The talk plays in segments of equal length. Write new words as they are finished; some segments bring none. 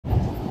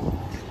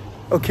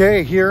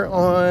Okay, here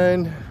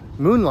on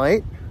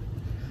Moonlight,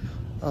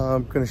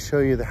 I'm going to show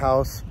you the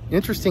house.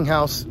 Interesting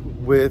house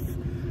with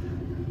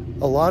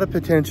a lot of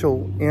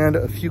potential and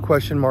a few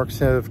question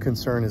marks of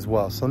concern as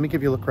well. So let me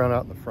give you a look around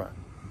out in the front.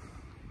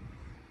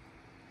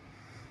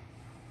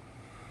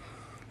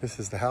 This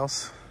is the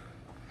house.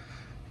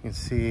 You can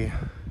see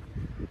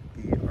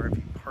the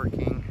RV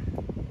parking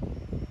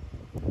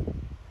on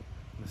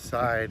the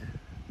side,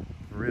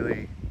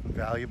 really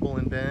valuable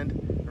in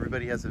Bend.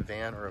 Everybody has a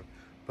van or a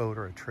boat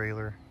or a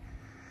trailer.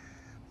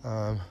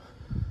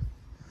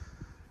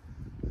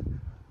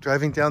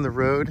 Driving down the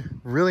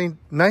road, really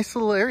nice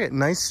little area,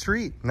 nice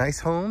street, nice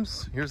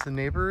homes. Here's the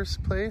neighbor's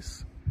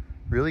place,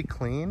 really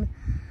clean.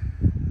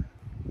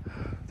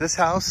 This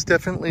house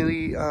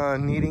definitely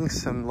needing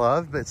some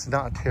love, but it's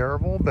not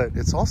terrible, but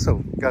it's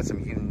also got some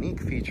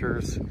unique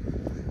features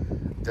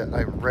that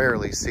I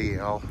rarely see.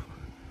 I'll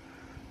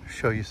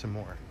show you some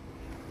more.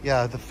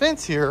 Yeah, the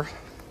fence here,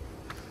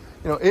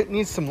 you know, it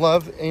needs some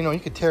love. You know, you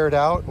could tear it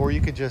out or you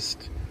could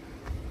just,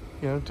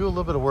 you know, do a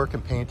little bit of work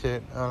and paint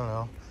it. I don't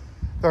know.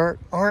 There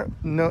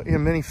aren't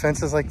many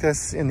fences like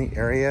this in the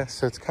area,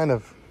 so it's kind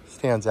of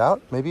stands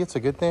out. Maybe it's a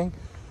good thing.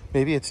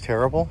 Maybe it's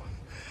terrible.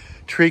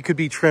 Tree could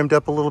be trimmed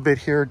up a little bit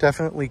here.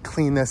 Definitely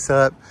clean this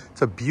up.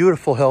 It's a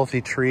beautiful,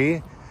 healthy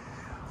tree.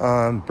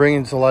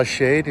 Bringing a lot of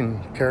shade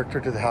and character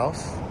to the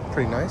house.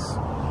 Pretty nice.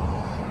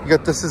 You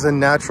got this is a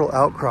natural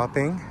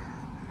outcropping,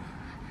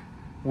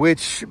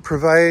 which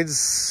provides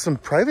some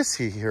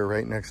privacy here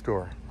right next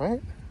door,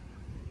 right?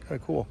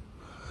 Kind of cool.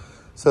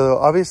 So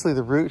obviously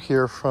the root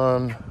here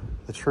from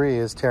the tree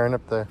is tearing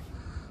up the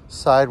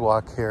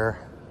sidewalk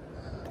here.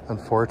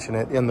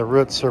 Unfortunate. And the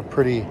roots are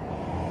pretty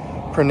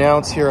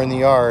pronounced here in the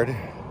yard.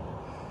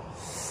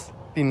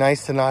 Be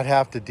nice to not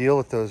have to deal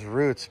with those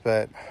roots,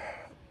 but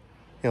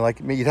you know, like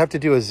you'd have to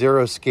do a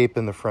zero scape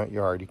in the front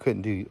yard. You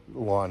couldn't do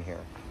lawn here.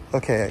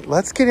 Okay,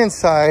 let's get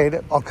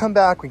inside. I'll come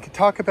back. We can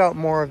talk about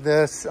more of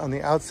this on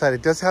the outside.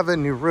 It does have a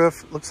new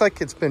roof. Looks like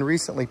it's been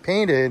recently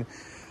painted,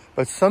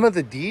 but some of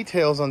the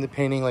details on the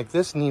painting, like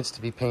this needs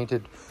to be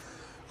painted.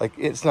 Like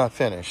it's not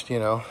finished, you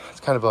know, it's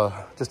kind of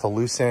just a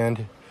loose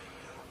end.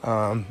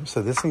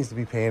 So this needs to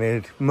be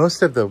painted.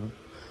 Most of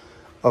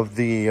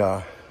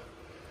the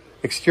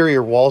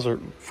exterior walls are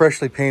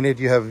freshly painted.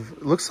 You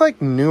have, looks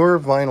like newer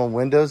vinyl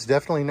windows,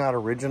 definitely not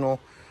original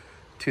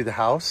to the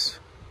house.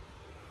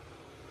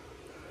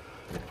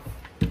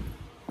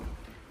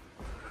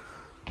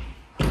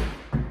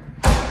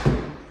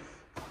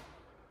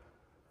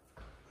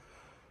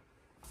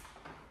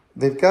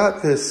 They've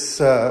got this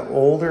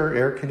older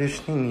air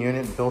conditioning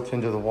unit built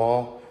into the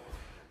wall.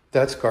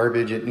 That's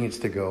garbage, it needs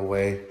to go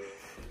away.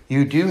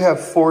 You do have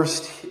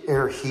forced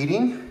air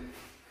heating.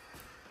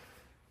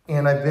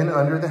 And I've been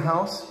under the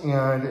house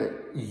and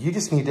you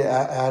just need to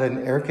add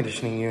an air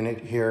conditioning unit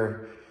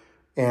here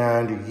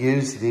and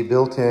use the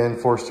built-in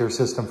forced air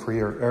system for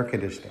your air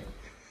conditioning.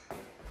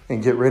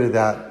 And get rid of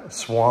that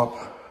swamp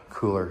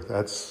cooler,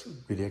 that's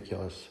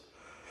ridiculous.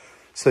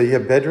 So you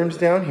have bedrooms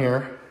down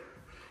here.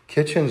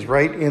 Kitchen's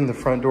right in the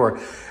front door.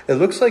 It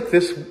looks like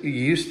this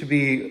used to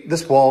be,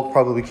 this wall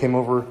probably came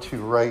over to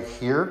right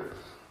here.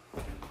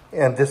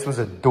 And this was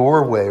a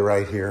doorway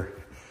right here.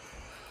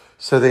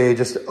 So they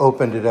just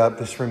opened it up,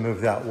 just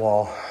removed that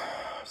wall.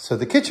 So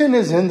the kitchen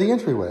is in the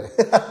entryway.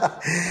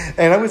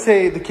 And I would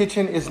say the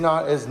kitchen is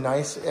not as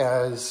nice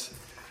as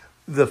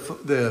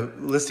the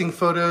listing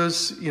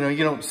photos. You know,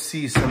 you don't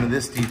see some of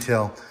this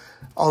detail.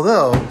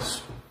 Although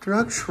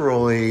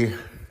structurally,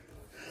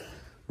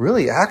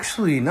 really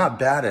actually not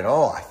bad at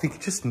all. I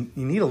think just you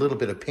need a little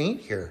bit of paint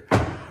here.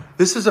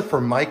 This is a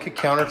Formica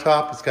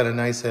countertop. It's got a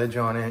nice edge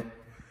on it.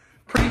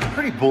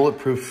 Pretty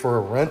bulletproof for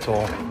a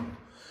rental.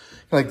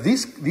 Like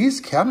these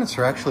cabinets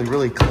are actually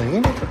really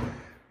clean,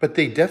 but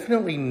they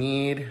definitely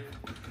need,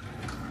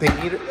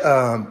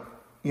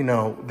 you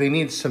know, they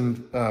need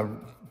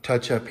some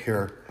touch up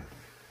here.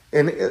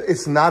 And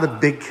it's not a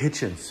big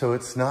kitchen, so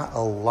it's not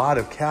a lot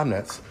of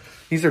cabinets.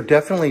 These are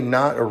definitely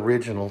not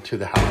original to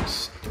the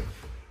house.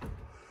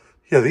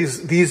 Yeah,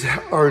 these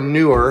are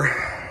newer.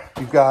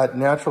 You've got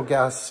natural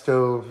gas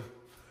stove.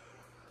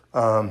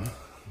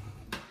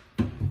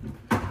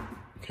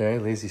 Okay,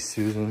 Lazy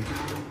Susan,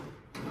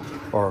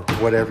 or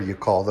whatever you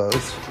call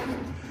those.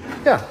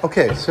 Yeah,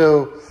 okay,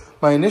 so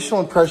my initial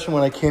impression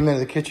when I came into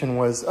the kitchen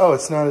was, oh,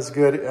 it's not as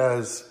good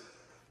as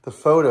the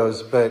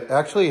photos, but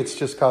actually it's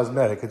just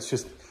cosmetic. It's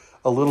just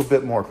a little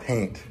bit more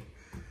paint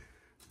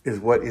is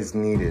what is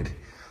needed.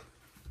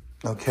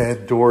 Okay,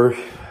 door,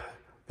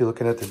 be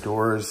looking at the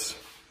doors.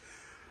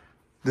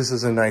 This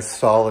is a nice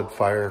solid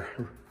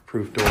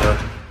fireproof door.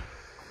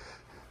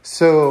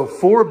 So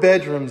 4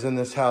 bedrooms in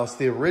this house.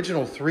 The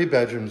original 3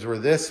 bedrooms were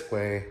this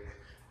way.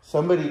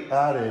 Somebody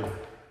added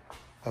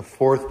a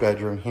 4th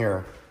bedroom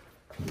here.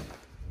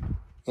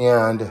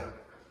 And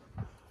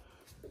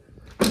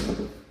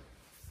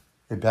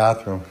a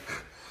bathroom.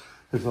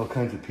 There's all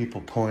kinds of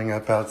people pulling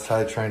up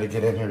outside trying to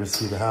get in here to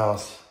see the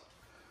house.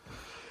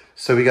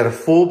 So we got a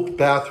full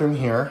bathroom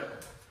here.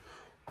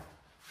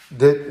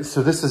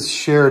 So this is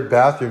shared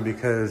bathroom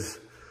because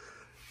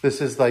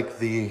this is like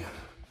the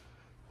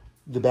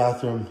the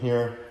bathroom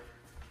here.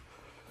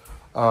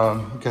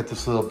 Got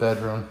this little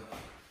bedroom,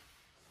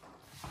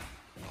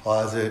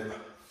 closet,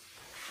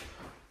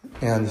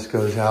 and this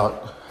goes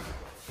out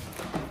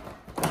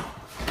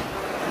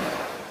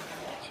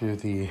to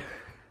the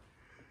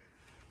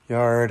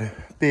yard,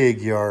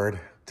 big yard,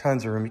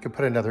 tons of room. You could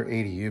put another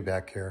ADU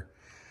back here.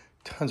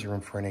 Tons of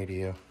room for an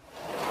ADU.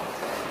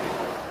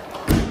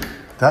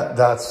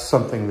 That's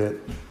something that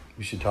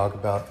we should talk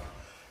about.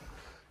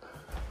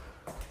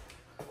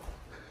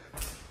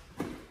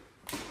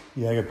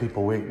 Yeah, I got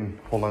people waiting.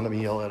 Hold on, let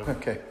me yell at them.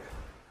 Okay.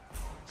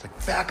 It's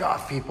like, back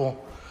off,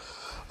 people.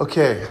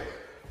 Okay.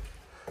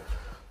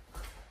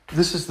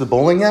 This is the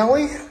bowling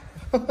alley.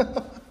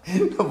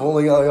 The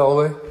bowling alley all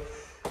the way.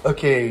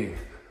 Okay.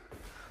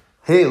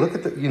 Hey, look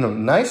at the,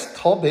 nice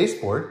tall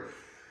baseboard.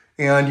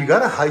 And you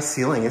got a high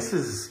ceiling. This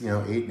is,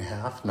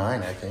 8.5,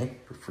 9, I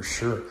think, for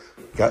sure.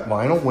 Got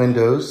vinyl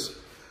windows.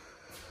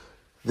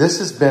 This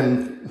has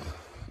been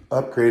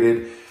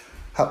upgraded.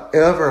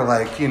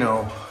 However,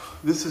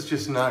 this is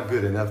just not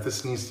good enough.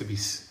 This needs to be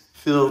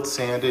filled,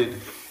 sanded,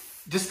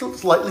 just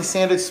slightly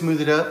sanded,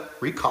 smooth it up,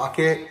 recaulk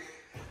it,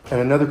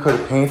 and another coat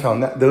of paint on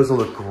that. Those will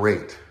look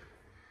great.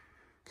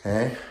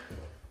 Okay.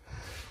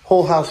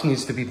 Whole house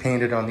needs to be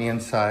painted on the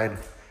inside,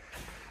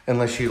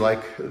 unless you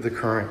like the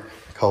current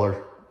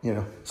color,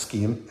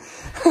 scheme.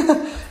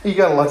 You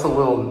got lots of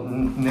little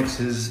nicks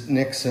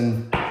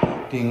and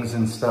dings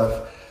and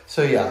stuff.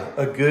 So yeah,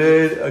 a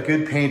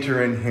good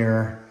painter in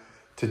here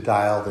to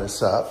dial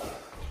this up.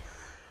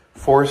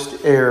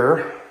 Forced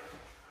air.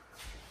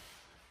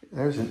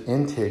 There's an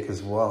intake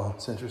as well.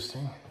 It's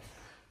interesting.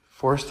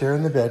 Forced air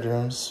in the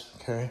bedrooms.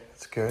 Okay,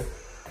 that's good.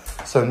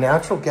 So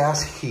natural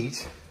gas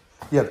heat.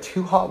 You have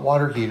 2 hot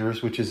water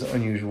heaters, which is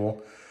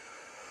unusual.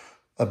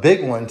 A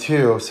big one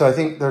too. So I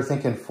think they're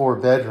thinking 4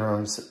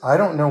 bedrooms. I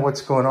don't know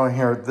what's going on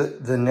here.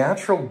 The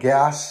natural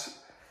gas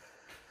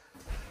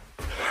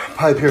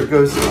pipe here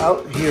goes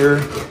out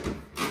here,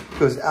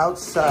 goes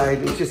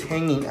outside. It's just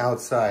hanging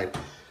outside.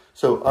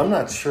 So I'm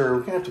not sure.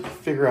 We're gonna have to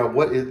figure out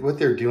what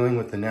they're doing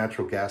with the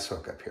natural gas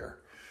hookup here.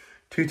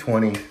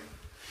 220.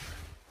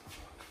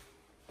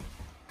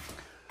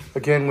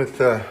 Again, with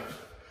the,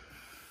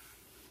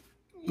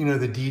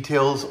 the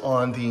details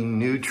on the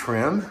new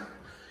trim.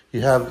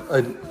 You have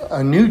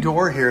a new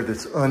door here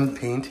that's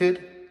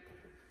unpainted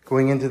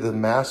going into the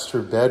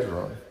master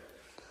bedroom.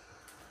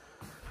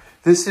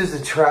 This is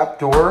a trap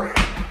door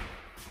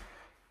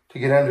to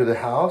get under the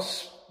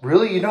house.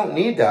 Really, you don't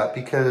need that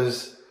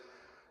because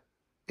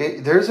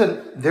there's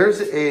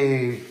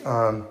a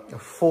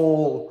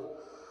full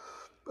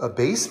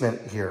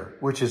basement here,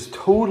 which is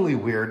totally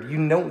weird.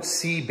 You don't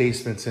see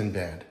basements in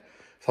bed.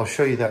 So I'll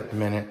show you that in a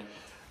minute.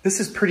 This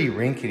is pretty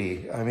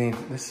rinkety. I mean,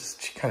 this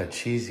is kind of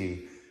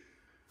cheesy.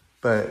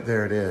 But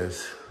there it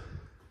is.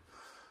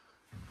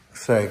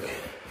 It's like,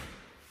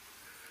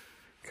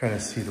 kind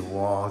of see the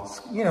wall. It's,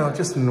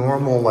 just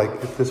normal, like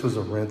if this was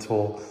a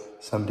rental,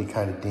 somebody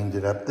kind of deemed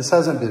it up. This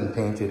hasn't been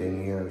painted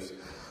in years.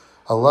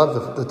 I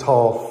love the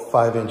tall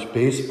 5-inch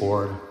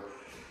baseboard.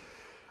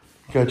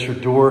 You got your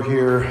door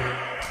here.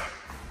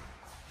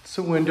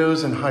 Some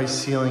windows and high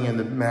ceiling in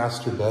the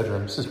master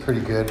bedroom. This is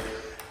pretty good.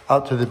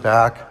 Out to the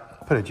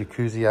back, put a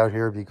jacuzzi out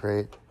here, would be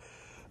great.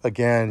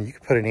 Again, you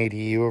could put an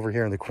ADU over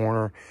here in the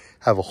corner,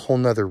 have a whole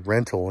nother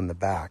rental in the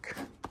back.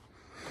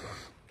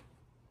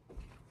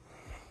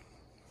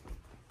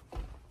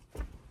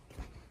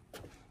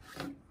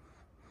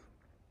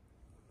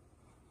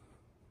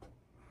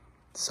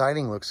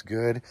 Siding looks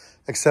good,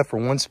 except for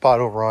one spot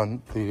over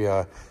on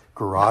the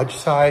garage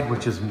side,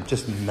 which is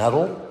just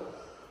metal.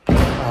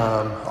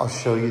 I'll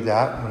show you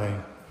that when I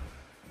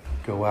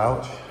go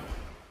out.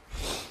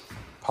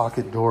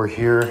 Pocket door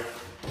here.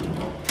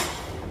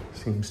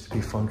 Seems to be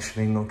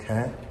functioning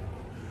okay.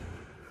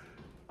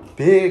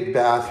 Big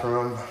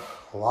bathroom,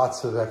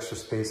 lots of extra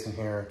space in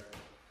here.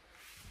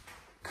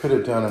 Could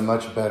have done a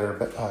much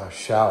better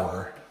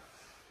shower.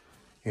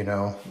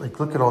 Like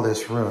look at all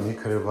this room. You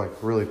could have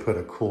really put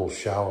a cool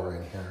shower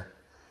in here.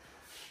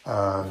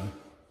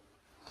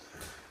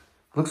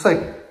 Looks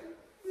like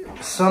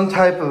some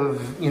type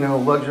of,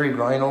 luxury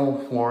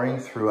vinyl flooring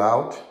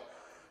throughout.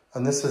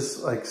 And this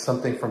is like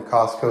something from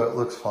Costco. It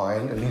looks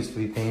fine. It needs to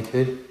be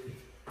painted.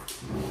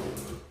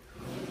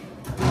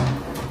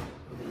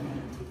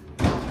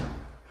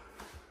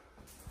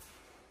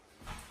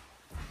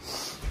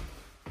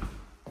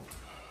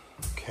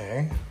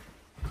 Okay.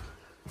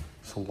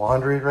 So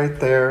laundry right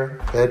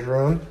there,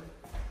 bedroom.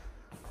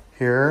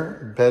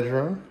 Here,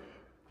 bedroom.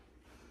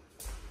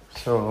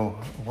 So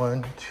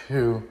 1,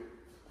 2,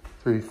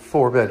 3,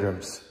 4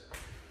 bedrooms.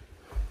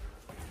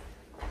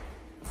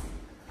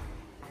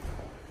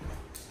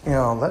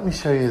 Let me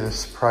show you the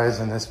surprise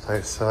in this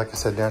place. So like I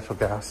said, natural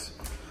gas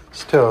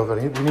stove, but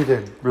we need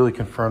to really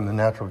confirm the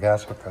natural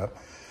gas hookup.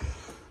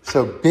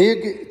 So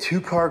big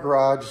 2-car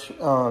garage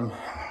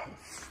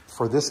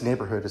for this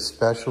neighborhood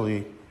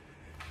especially.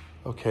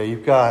 Okay,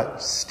 you've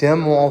got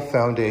stem wall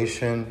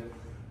foundation,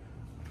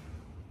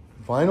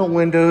 vinyl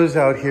windows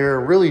out here,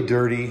 really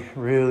dirty,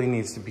 really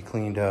needs to be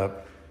cleaned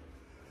up.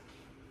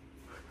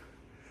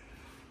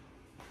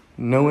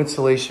 No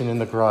insulation in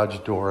the garage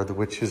door,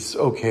 which is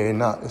okay.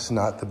 It's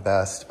not the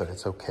best, but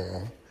it's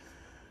okay.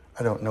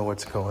 I don't know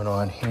what's going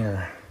on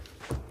here.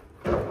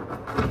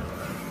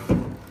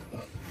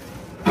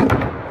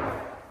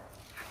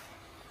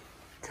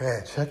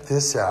 Okay, check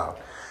this out.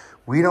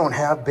 We don't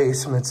have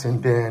basements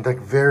in Bend, like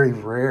very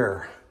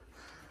rare.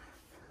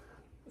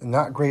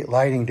 Not great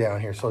lighting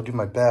down here, so I'll do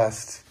my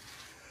best.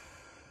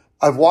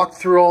 I've walked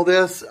through all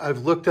this. I've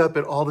looked up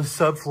at all the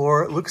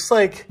subfloor. It looks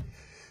like,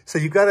 so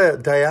you've got a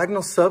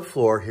diagonal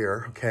subfloor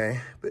here,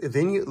 okay? But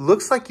then it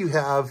looks like you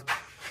have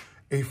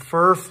a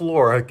fir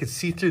floor. I could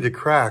see through the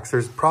cracks.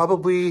 There's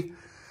probably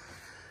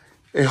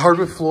a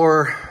hardwood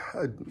floor,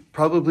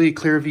 probably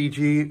clear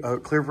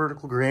VG, clear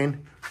vertical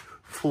grain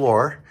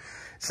floor.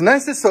 It's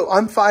nice. So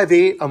I'm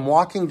 5'8", I'm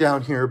walking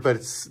down here, but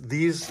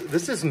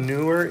this is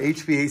newer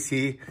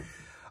HVAC.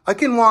 I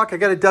can walk, I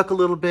got to duck a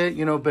little bit,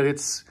 you know, but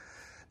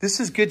this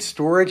is good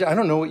storage. I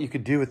don't know what you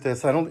could do with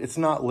this. It's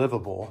not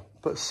livable,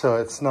 but so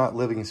it's not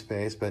living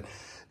space, but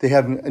they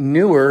have a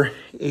newer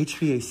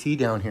HVAC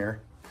down here.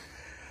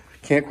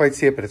 Can't quite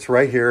see it, but it's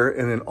right here.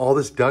 And then all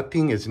this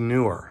ducting is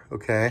newer,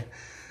 okay?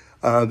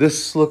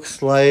 This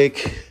looks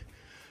like,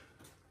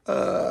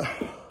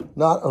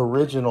 not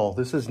original.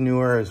 This is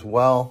newer as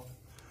well.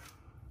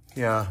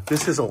 Yeah,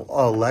 this is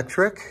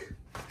electric.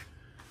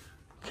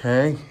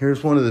 Okay,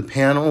 here's one of the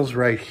panels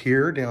right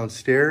here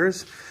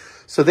downstairs.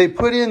 So they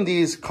put in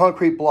these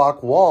concrete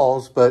block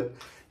walls, but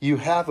you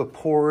have a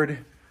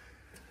poured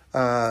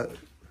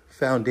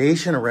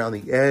foundation around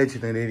the edge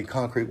and then any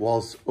concrete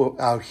walls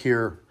out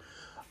here,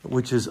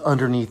 which is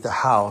underneath the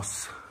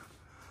house.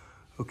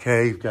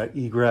 Okay, you've got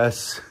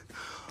egress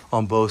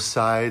on both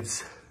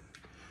sides.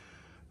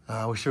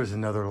 I wish there was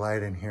another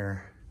light in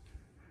here.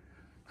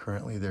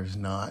 Currently there's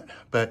not,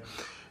 but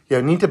yeah,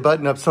 I need to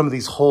button up some of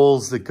these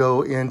holes that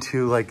go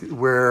into like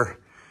where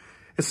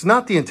it's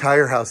not the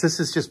entire house. This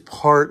is just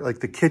part, like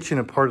the kitchen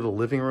and part of the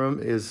living room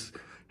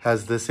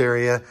has this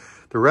area.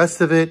 The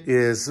rest of it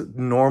is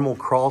normal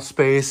crawl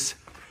space.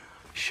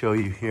 Show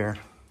you here.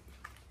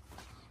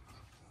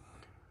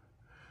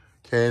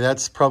 Okay,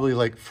 that's probably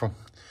like from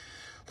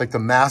like the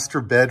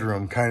master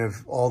bedroom, kind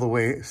of all the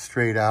way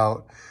straight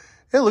out.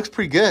 It looks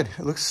pretty good.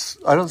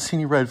 I don't see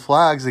any red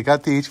flags. They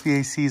got the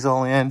HVACs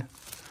all in.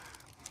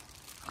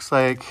 Looks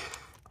like,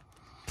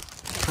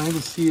 trying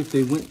to see if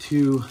they went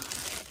to,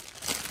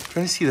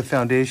 trying to see the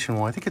foundation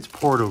wall. I think it's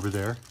poured over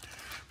there,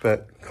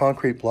 but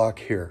concrete block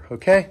here,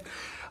 okay?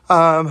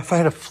 If I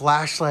had a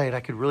flashlight, I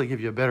could really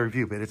give you a better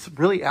view, but it's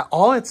really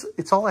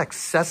it's all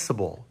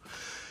accessible.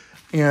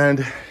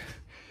 And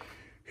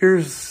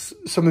here's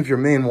some of your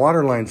main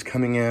water lines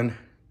coming in,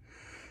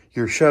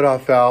 your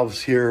shut-off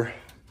valves here,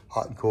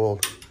 hot and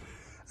cold.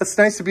 That's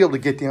nice to be able to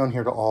get down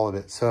here to all of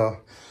it. So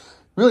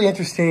really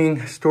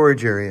interesting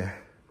storage area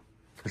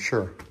for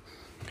sure.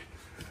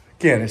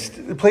 Again,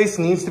 the place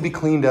needs to be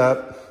cleaned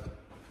up.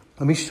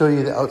 Let me show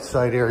you the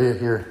outside area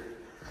here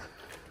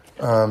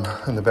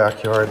in the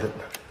backyard.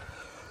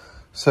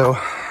 So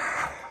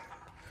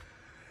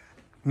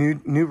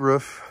new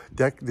roof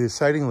deck. The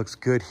siding looks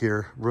good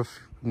here.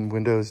 Roof and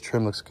windows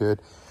trim looks good.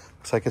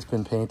 Looks like it's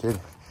been painted,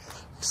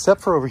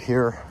 except for over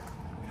here.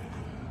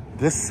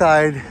 This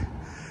side,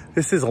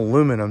 this is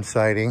aluminum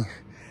siding,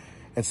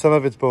 and some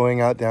of it's bowing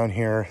out down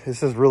here.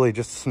 This is really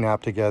just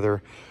snapped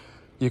together.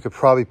 You could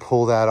probably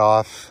pull that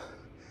off.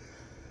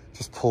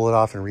 Just pull it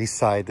off and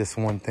reside this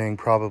one thing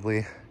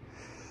probably.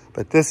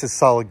 But this is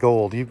solid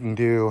gold. You can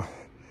do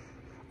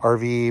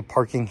RV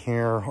parking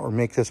here or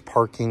make this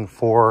parking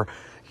for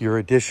your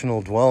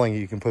additional dwelling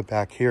you can put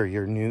back here,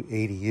 your new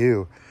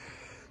ADU.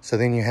 So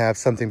then you have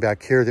something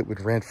back here that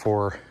would rent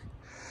for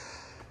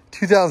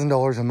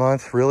 $2,000 a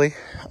month, really.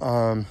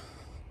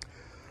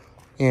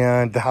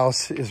 And the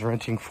house is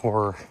renting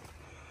for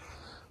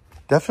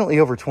definitely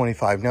over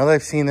 25. Now that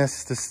I've seen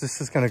this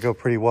is gonna go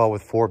pretty well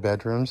with 4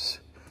 bedrooms.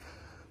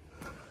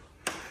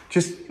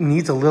 Just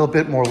needs a little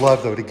bit more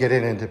love though to get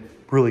it into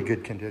really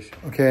good condition.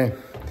 Okay,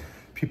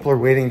 people are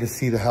waiting to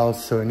see the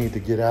house, so I need to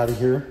get out of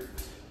here.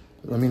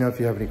 Let me know if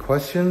you have any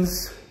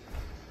questions.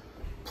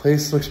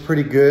 Place looks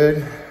pretty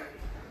good.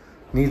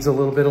 Needs a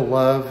little bit of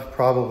love,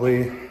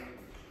 probably,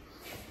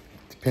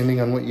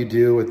 depending on what you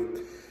do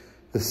with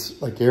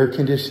this, like air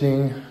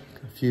conditioning,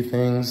 a few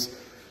things,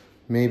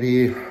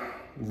 maybe a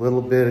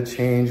little bit of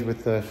change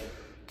with the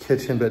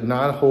kitchen, but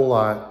not a whole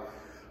lot.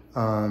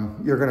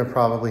 You're gonna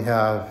probably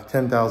have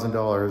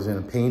 $10,000 in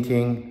a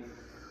painting,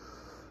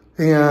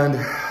 and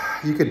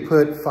you could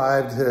put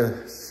 $5,000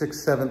 to $6,000,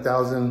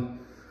 $7,000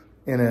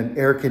 in an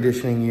air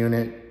conditioning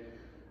unit.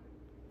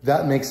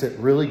 That makes it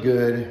really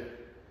good.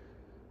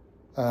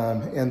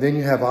 And then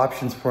you have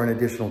options for an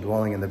additional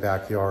dwelling in the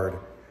backyard.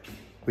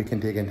 We can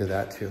dig into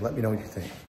that too. Let me know what you think.